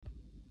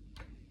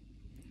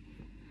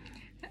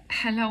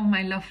Hello,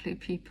 my lovely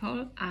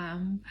people.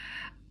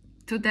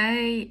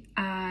 Today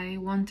I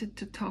wanted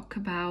to talk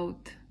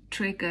about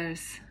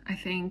triggers, I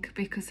think,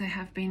 because I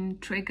have been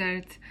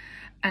triggered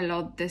a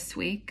lot this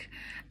week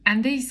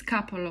and these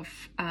couple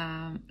of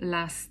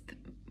last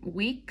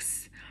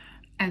weeks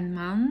and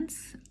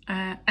months.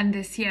 And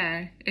this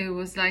year, it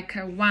was like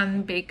a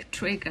one big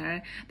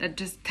trigger that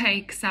just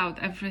takes out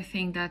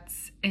everything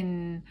that's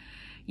in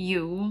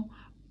you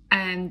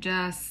and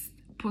just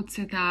puts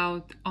it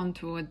out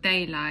onto a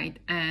daylight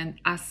and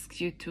asks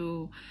you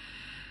to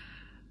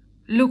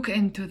look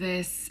into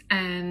this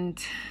and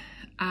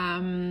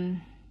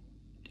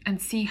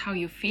see how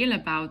you feel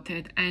about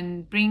it,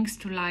 and brings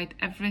to light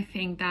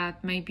everything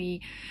that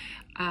maybe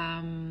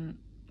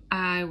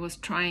I was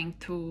trying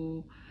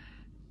to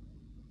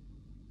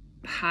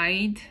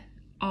hide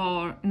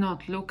or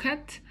not look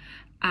at,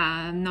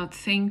 not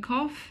think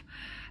of.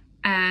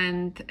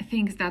 And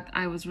things that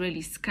I was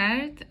really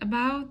scared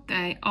about,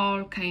 they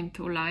all came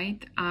to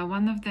light.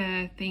 One of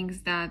the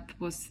things that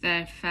was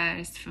there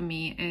first for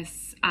me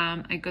is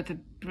I got a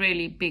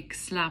really big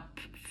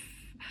slap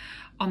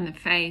on the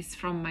face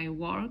from my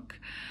work.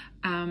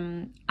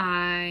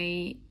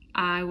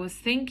 I was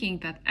thinking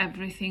that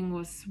everything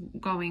was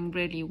going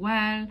really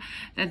well,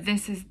 that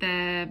this is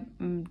the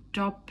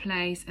job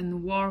place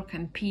and work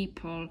and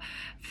people.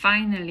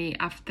 Finally,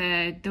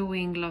 after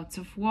doing lots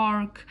of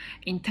work,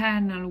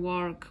 internal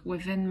work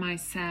within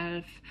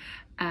myself,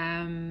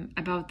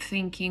 about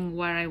thinking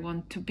where I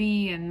want to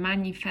be and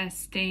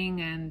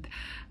manifesting and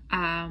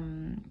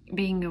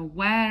being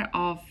aware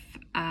of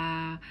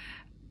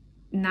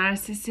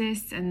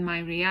narcissists and my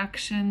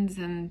reactions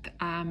and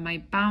my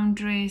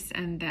boundaries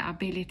and the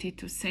ability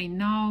to say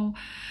no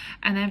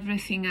and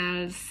everything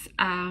else,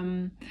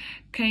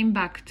 came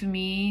back to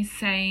me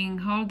saying,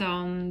 hold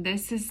on,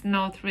 this is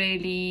not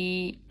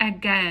really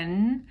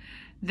again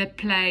the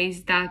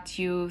place that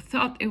you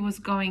thought it was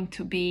going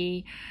to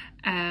be,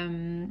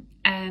 and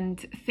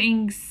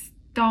things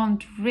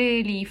don't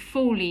really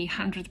fully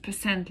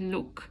 100%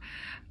 look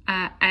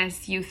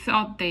as you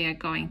thought they are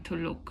going to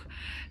look.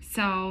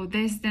 So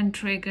this then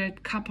triggered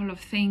a couple of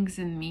things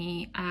in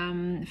me.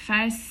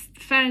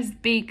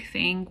 First big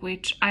thing,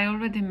 which I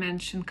already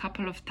mentioned a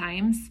couple of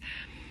times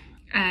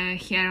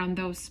here on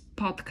those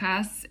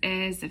podcasts,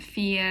 is a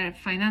fear,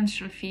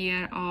 financial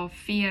fear of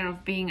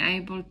being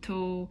able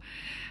to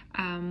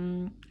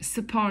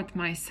support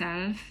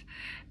myself.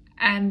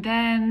 And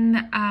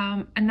then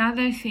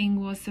another thing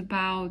was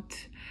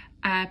about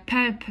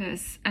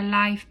purpose, a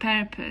life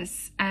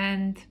purpose.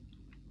 And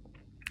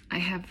I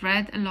have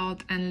read a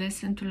lot and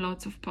listened to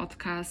lots of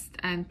podcasts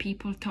and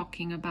people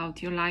talking about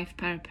your life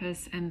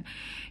purpose and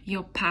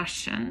your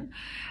passion,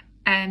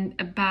 and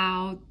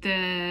about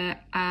the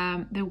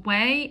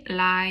way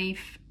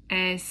life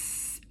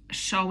is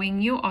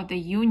showing you, or the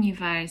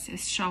universe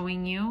is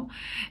showing you,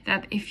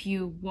 that if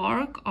you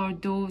work or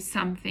do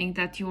something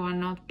that you are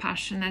not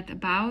passionate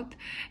about,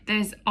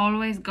 there's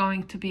always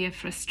going to be a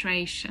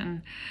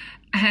frustration.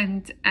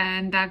 And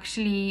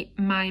actually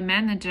my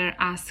manager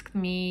asked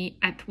me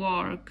at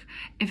work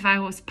if I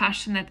was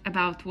passionate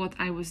about what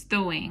I was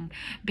doing,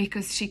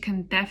 because she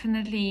can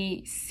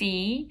definitely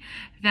see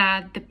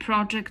that the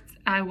project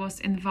I was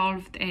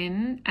involved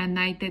in and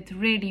I did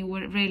really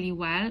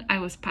well, I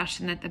was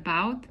passionate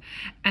about,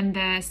 and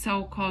the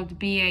so-called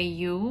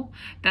BAU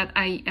that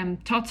I am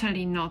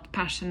totally not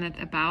passionate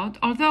about,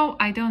 although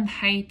I don't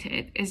hate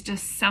it, it's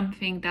just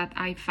something that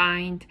I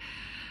find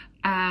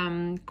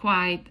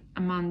quite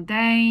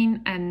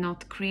mundane and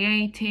not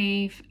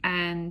creative,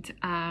 and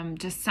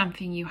just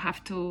something you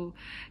have to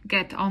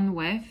get on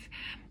with.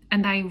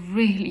 And I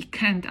really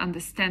can't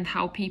understand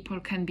how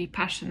people can be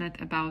passionate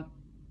about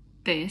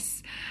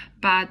this,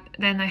 but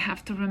then I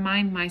have to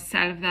remind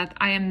myself that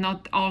I am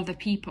not all the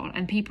people,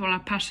 and people are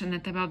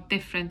passionate about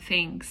different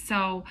things.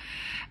 So,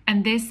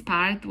 and this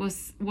part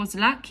was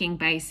lacking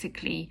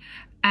basically.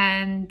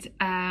 And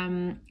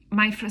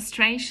my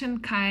frustration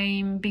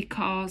came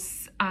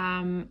because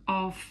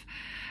of,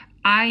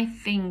 I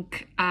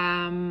think,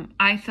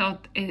 I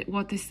thought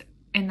what is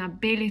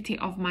inability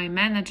of my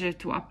manager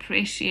to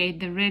appreciate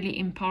the really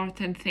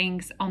important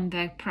things on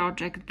the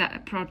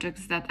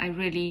projects that I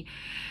really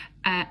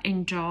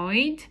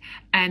enjoyed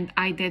and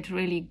I did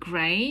really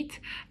great,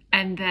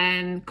 and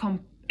then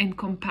in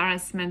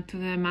comparison to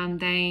the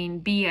mundane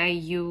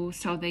BAU,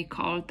 so they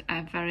called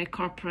a very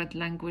corporate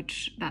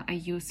language that I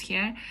use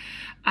here,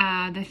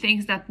 the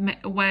things that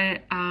were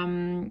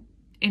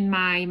in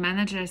my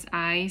manager's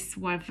eyes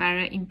were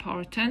very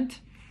important,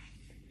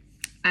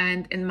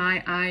 and in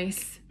my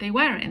eyes they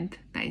weren't,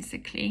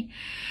 basically.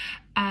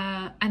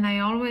 And I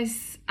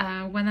always,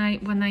 when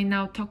I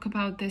now talk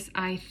about this,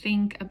 I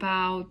think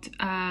about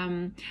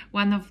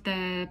one of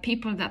the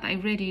people that I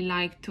really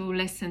like to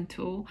listen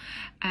to.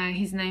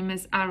 His name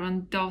is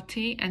Aaron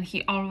Doughty, and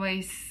he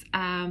always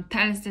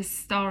tells this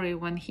story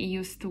when he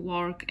used to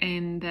work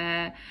in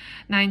the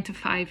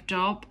 9-to-5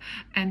 job,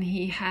 and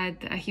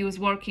he was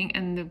working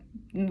in the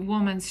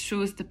women's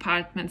shoes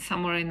department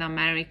somewhere in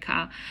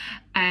America,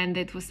 and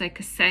it was like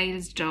a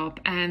sales job.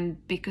 And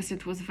because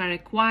it was very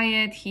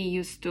quiet, he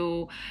used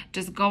to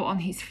just go on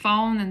his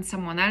phone, and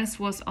someone else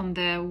was on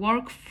the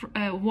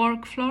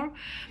work floor.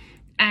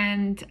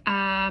 And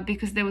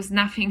because there was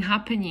nothing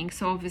happening,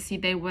 so obviously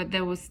there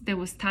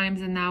was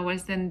times and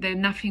hours then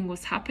nothing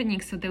was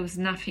happening, so there was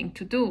nothing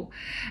to do.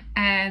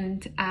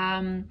 And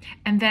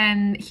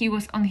then he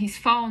was on his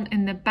phone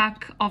in the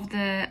back of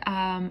the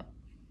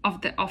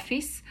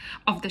office,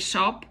 of the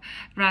shop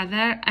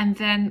rather, and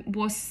then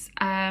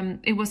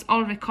it was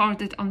all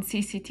recorded on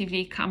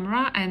CCTV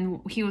camera,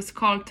 and he was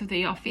called to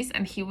the office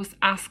and he was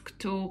asked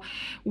to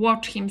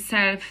watch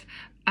himself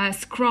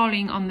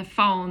scrolling on the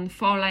phone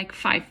for like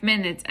 5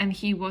 minutes. And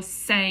he was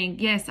saying,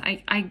 yes,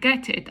 I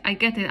get it,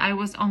 I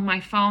was on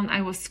my phone,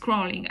 I was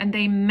scrolling. And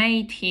they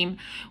made him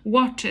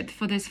watch it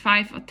for this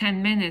 5 or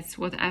 10 minutes,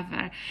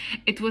 whatever.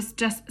 It was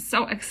just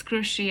so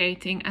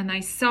excruciating, and I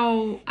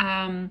so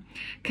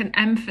can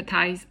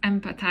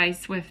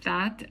empathize with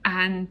that.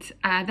 And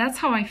that's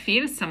how I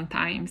feel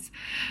sometimes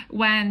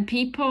when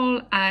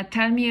people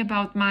tell me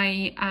about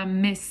my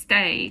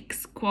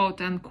mistakes,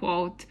 quote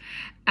unquote,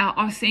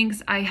 or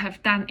things I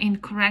have done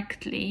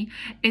incorrectly.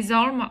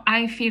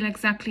 I feel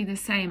exactly the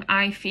same.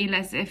 I feel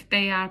as if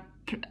they are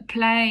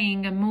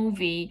playing a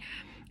movie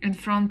in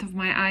front of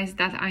my eyes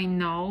that I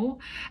know.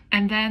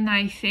 And then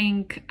I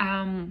think,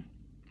 and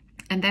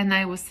then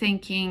I was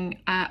thinking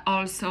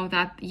also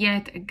that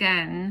yet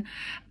again,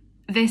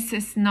 this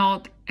is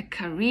not a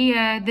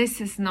career, this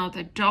is not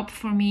a job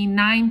for me.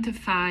 9 to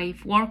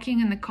 5,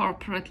 working in a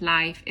corporate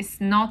life is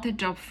not a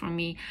job for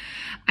me.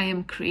 I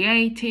am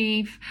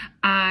creative,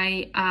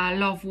 I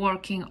love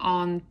working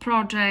on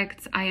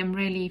projects, I am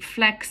really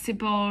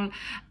flexible,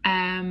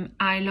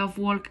 I love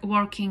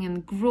working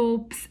in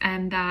groups,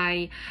 and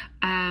I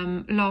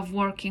love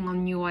working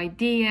on new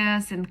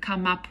ideas and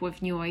come up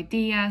with new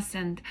ideas,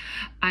 and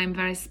I'm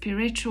very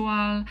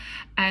spiritual,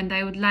 and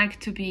I would like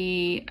to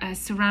be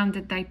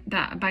surrounded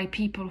by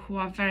people who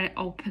are very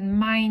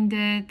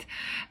open-minded,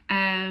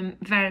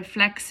 very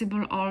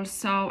flexible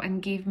also,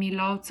 and give me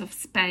lots of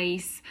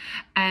space.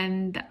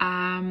 And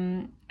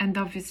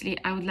obviously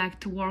I would like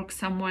to work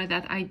somewhere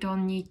that I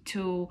don't need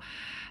to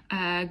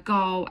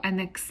go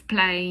and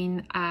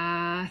explain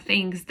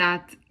things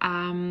that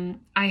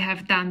I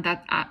have done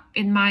that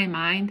in my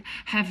mind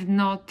have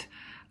not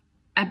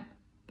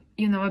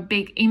a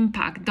big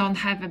impact, don't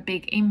have a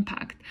big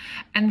impact.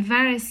 And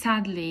very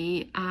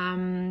sadly,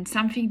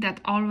 something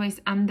that always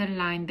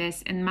underlined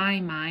this in my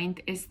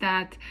mind is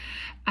that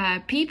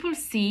people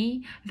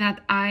see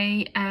that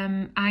I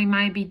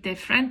might be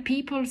different.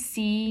 People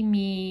see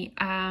me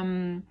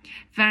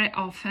very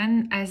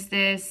often as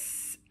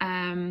this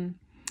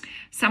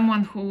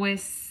someone who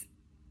is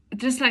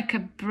just like a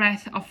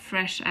breath of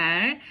fresh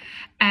air,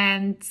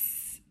 and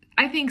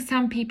I think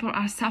some people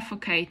are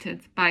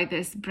suffocated by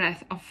this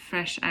breath of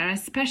fresh air,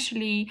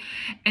 especially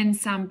in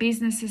some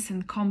businesses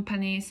and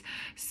companies.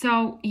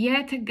 So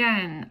yet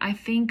again, I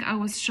think I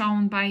was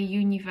shown by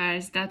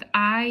universe that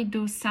I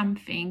do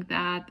something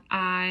that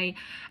I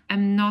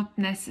am not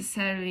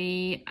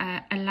necessarily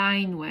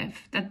aligned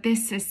with, that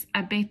this is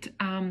a bit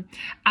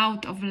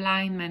out of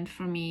alignment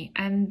for me.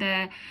 And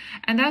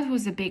that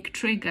was a big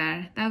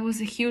trigger. That was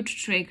a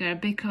huge trigger,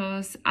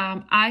 because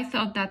I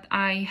thought that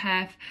I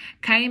have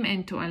came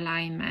into alignment,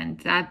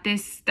 that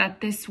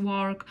this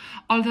work,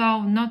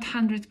 although not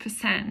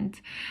 100%,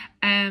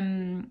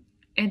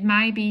 it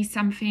might be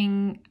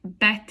something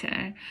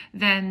better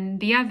than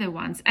the other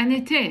ones. And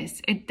it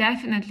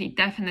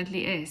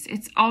definitely is.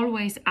 It's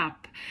always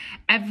up.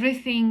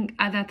 Everything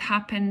that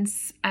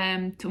happens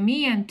to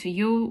me and to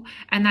you,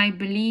 and I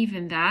believe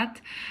in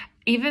that,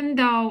 even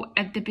though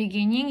at the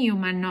beginning you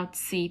might not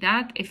see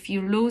that. If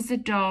you lose a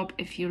job,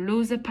 if you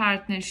lose a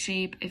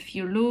partnership, if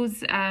you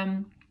lose,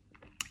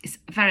 it's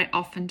very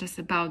often just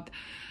about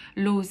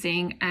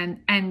losing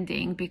and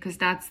ending, because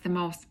that's the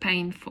most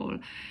painful.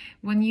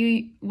 When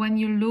you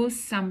lose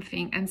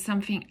something and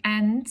something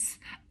ends,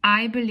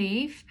 I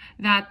believe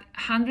that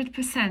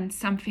 100%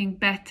 something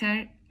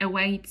better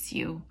awaits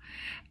you.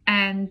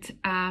 And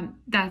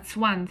that's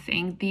one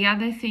thing. The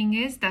other thing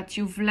is that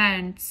you've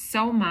learned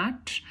so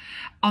much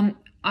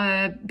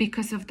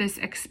because of this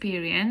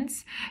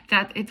experience,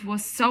 that it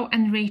was so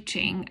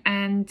enriching,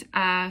 and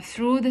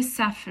through the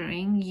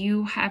suffering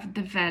you have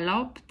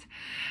developed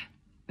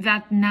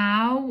that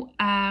now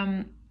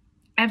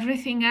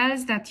everything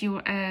else that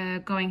you are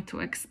going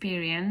to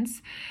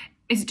experience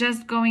is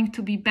just going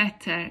to be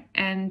better.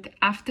 And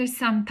after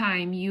some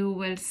time you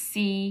will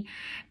see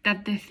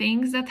that the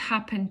things that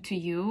happened to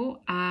you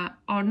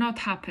or not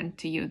happened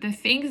to you, the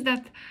things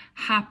that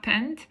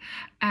happened,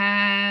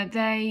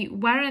 they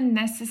weren't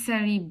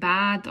necessarily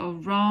bad or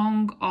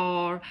wrong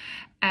or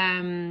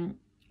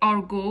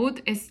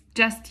good. It's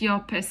just your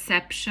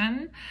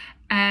perception.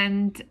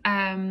 And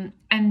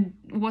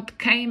what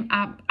came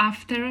up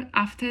after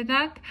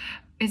that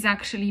is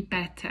actually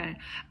better.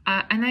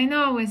 And I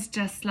know it's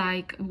just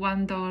like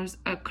one door's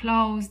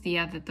closed, the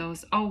other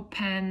door's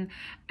open,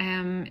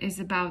 is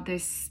about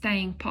this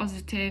staying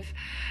positive.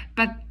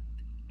 But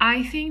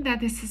I think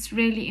that this is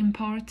really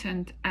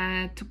important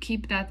to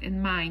keep that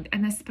in mind,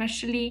 and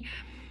especially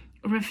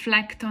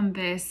reflect on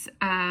this,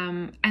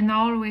 and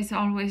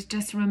always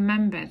just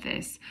remember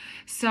this.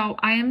 So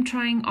I am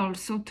trying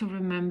also to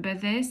remember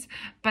this,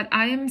 but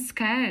I am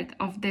scared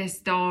of this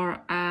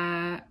door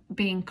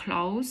being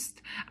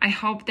closed. I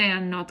hope they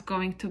are not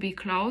going to be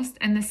closed.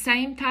 And at the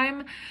same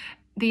time,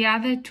 the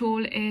other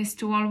tool is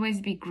to always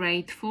be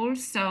grateful.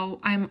 So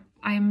I'm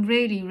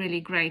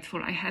really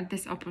grateful I had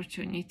this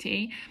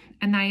opportunity,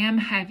 and I am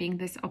having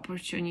this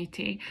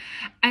opportunity.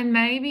 And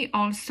maybe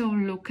also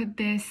look at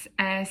this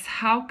as,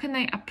 how can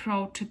I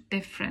approach it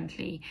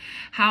differently?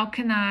 How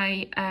can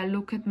I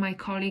look at my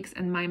colleagues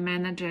and my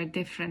manager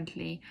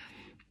differently?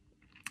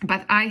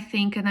 But I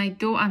think, and I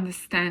do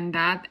understand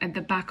that at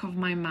the back of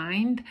my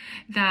mind,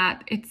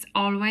 that it's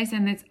always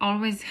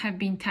have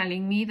been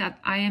telling me that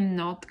I am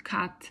not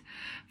cut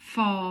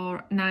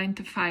for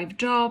 9-to-5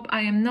 job.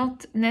 I am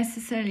not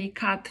necessarily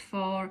cut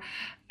for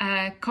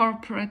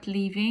corporate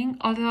living,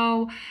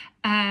 although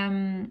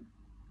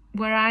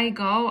where I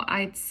go,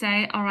 I'd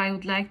say, or I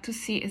would like to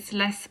see, is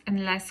less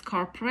and less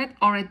corporate,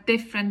 or a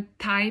different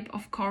type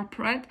of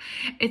corporate.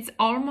 It's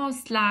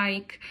almost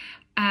like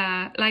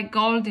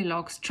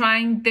Goldilocks,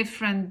 trying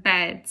different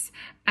beds,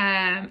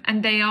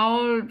 and they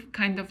all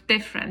kind of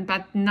different,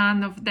 but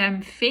none of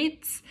them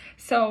fits.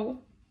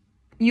 So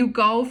you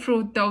go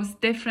through those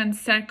different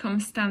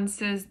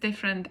circumstances,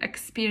 different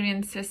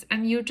experiences,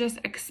 and you just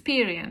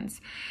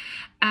experience.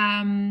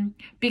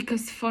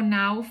 Because for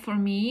now, for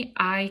me,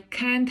 I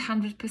can't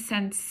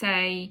 100%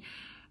 say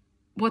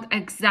what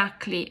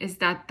exactly is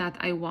that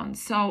I want.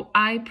 So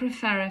I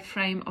prefer a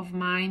frame of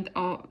mind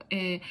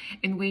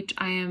in which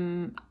I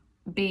am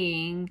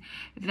being,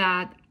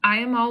 that I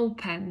am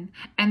open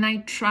and I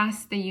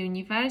trust the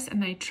universe,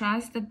 and I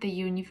trust that the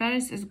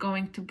universe is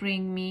going to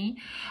bring me,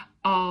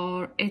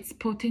 or it's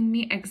putting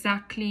me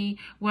exactly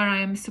where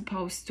I am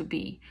supposed to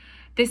be.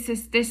 This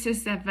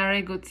is a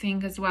very good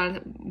thing as well,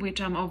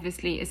 which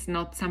obviously is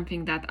not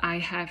something that I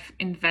have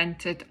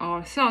invented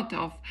or thought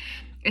of.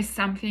 It's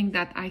something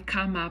that I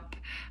come up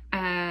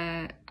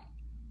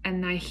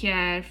and I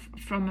hear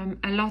from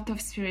a lot of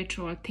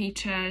spiritual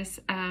teachers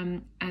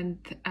and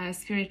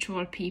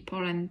spiritual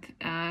people, and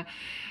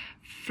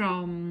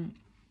from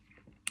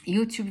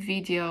YouTube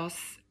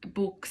videos,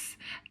 books,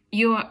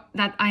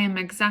 that I am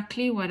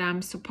exactly where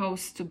I'm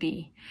supposed to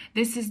be.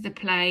 This is the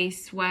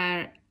place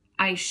where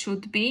I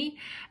should be,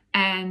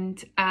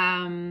 and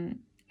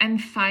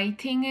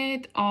fighting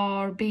it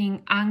or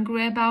being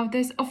angry about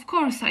this, of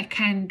course I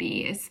can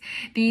be.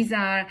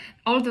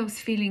 All those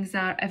feelings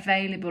are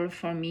available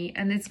for me,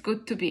 and it's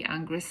good to be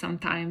angry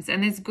sometimes,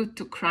 and it's good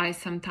to cry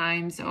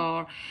sometimes,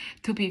 or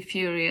to be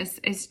furious.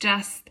 It's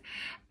just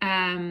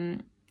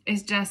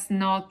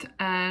not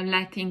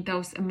letting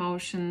those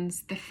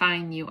emotions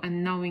define you,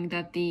 and knowing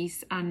that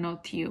these are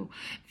not you.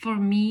 For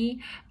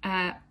me,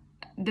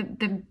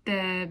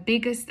 the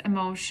biggest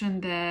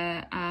emotion,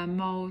 the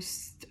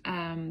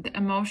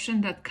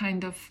emotion that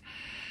kind of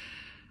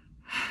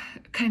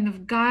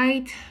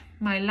guide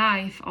my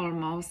life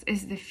almost,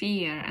 is the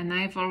fear. And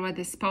I've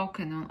already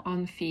spoken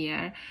on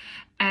fear,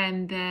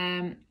 and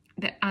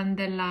the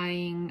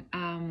underlying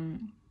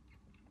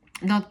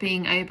not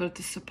being able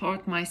to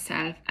support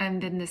myself,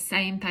 and in the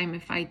same time,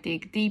 if I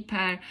dig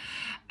deeper,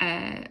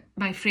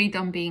 my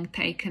freedom being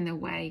taken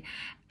away.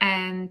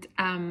 And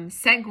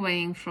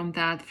segueing from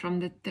that,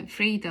 from the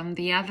freedom,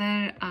 the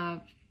other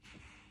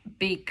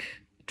big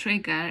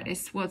trigger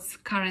is what's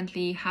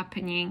currently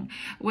happening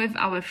with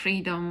our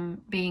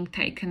freedom being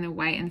taken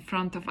away in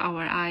front of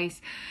our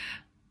eyes.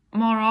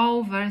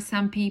 Moreover,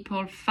 some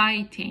people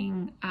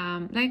fighting,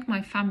 like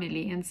my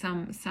family and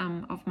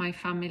some of my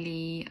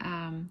family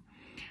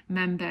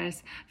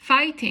members,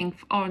 fighting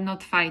or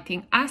not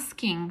fighting,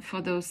 asking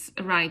for those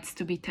rights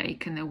to be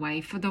taken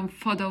away, for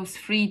those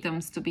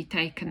freedoms to be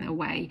taken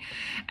away,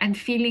 and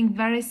feeling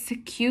very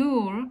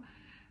secure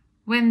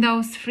when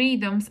those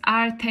freedoms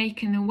are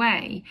taken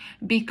away,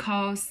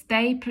 because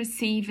they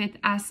perceive it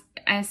as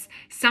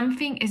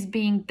something is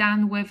being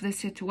done with the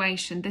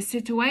situation. The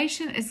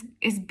situation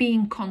is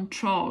being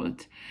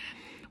controlled.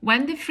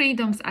 When the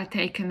freedoms are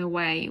taken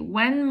away,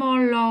 when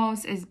more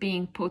laws is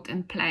being put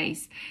in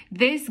place,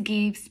 this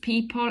gives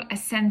people a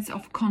sense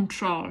of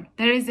control.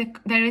 There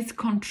is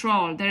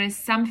control. There is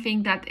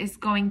something that is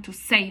going to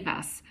save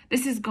us.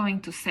 This is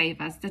going to save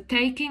us. The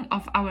taking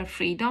of our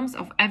freedoms,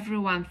 of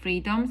everyone's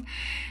freedoms,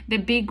 the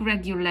big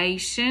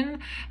regulation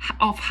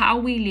of how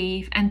we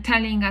live, and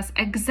telling us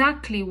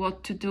exactly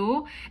what to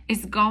do,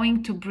 is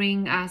going to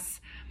bring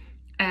us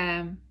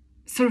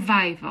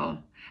survival.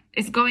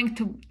 It's going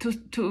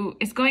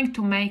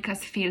to make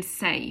us feel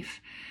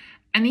safe.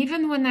 And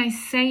even when I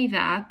say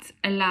that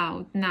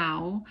aloud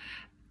now,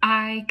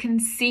 I can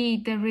see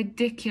the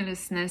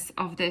ridiculousness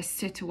of this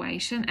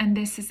situation, and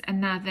this is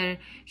another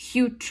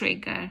huge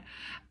trigger.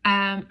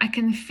 I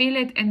can feel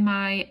it in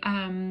my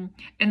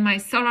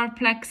solar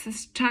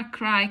plexus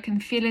chakra. I can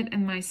feel it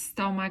in my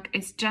stomach.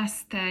 It's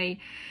just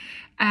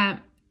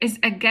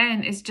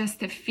it's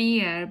just a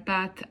fear,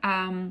 but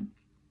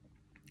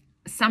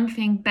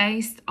something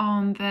based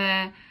on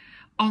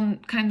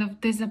kind of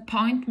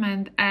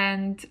disappointment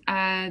and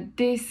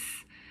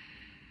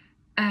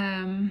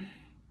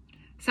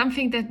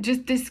something that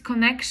just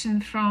disconnection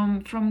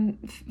from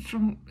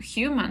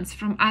humans,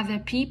 from other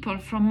people,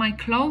 from my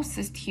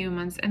closest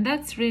humans, and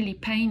that's really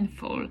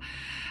painful.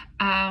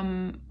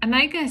 And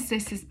I guess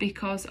this is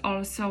because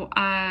also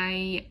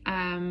I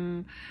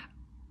am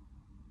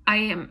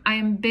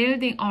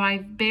building, or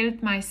I've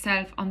built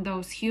myself on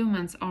those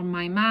humans, or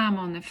my mom,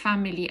 on the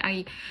family.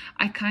 I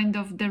kind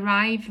of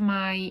derive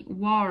my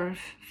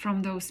worth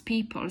from those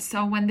people.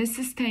 So when this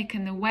is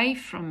taken away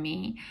from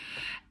me,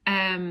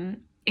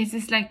 it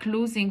is like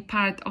losing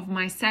part of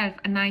myself,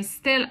 and I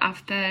still,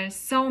 after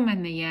so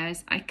many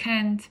years, I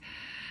can't.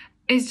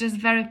 It's just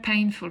very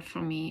painful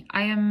for me.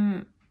 I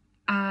am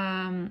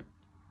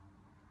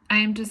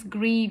just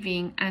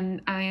grieving,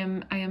 and I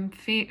am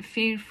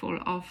fearful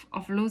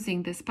of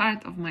losing this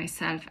part of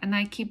myself, and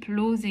I keep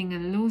losing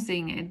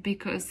it,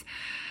 because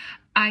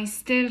I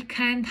still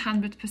can't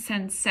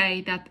 100%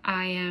 say that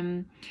I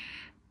am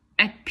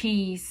at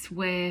peace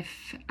with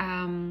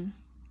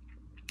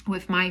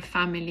my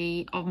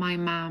family, of my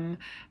mom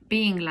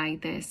being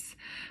like this,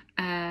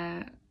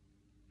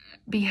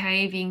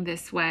 behaving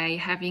this way,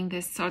 having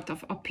this sort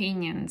of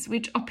opinions,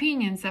 which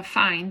opinions are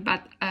fine,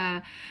 but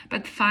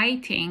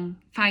fighting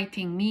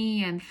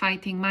me and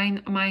fighting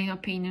my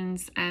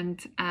opinions,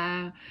 and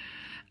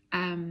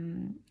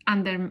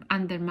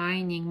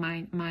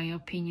undermining my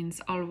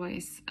opinions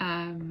always,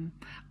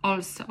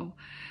 also.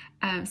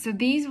 So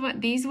these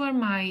were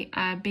my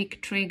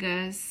big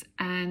triggers,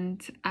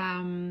 and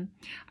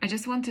I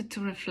just wanted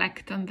to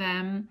reflect on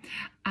them.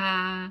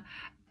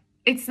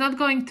 It's not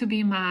going to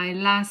be my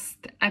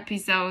last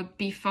episode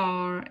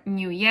before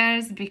New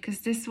Year's,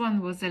 because this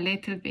one was a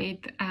little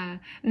bit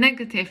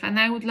negative, and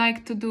I would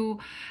like to do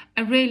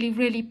a really,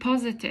 really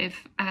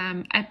positive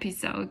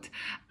episode.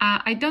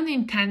 I don't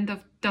intend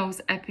of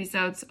those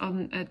episodes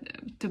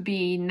to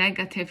be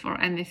negative or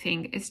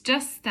anything. It's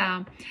just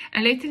a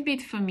little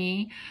bit for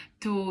me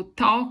to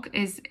talk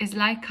is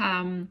like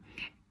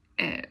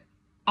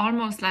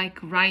almost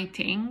like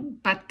writing,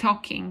 but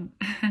talking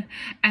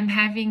and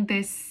having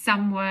this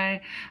somewhere,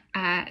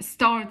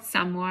 stored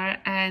somewhere,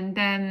 and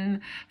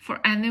then for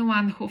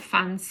anyone who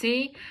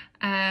fancy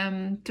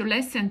to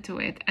listen to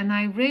it. And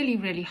I really,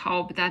 really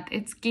hope that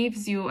it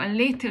gives you a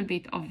little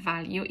bit of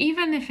value,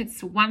 even if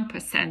it's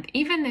 1%,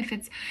 even if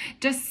it's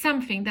just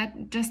something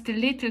that, just a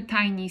little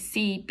tiny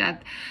seed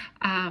that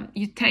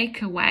you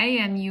take away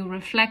and you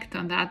reflect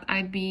on that.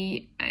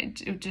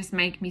 It would just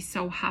make me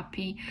so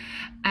happy.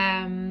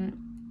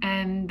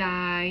 And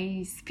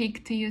I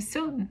speak to you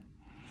soon.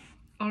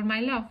 All my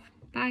love.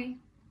 Bye.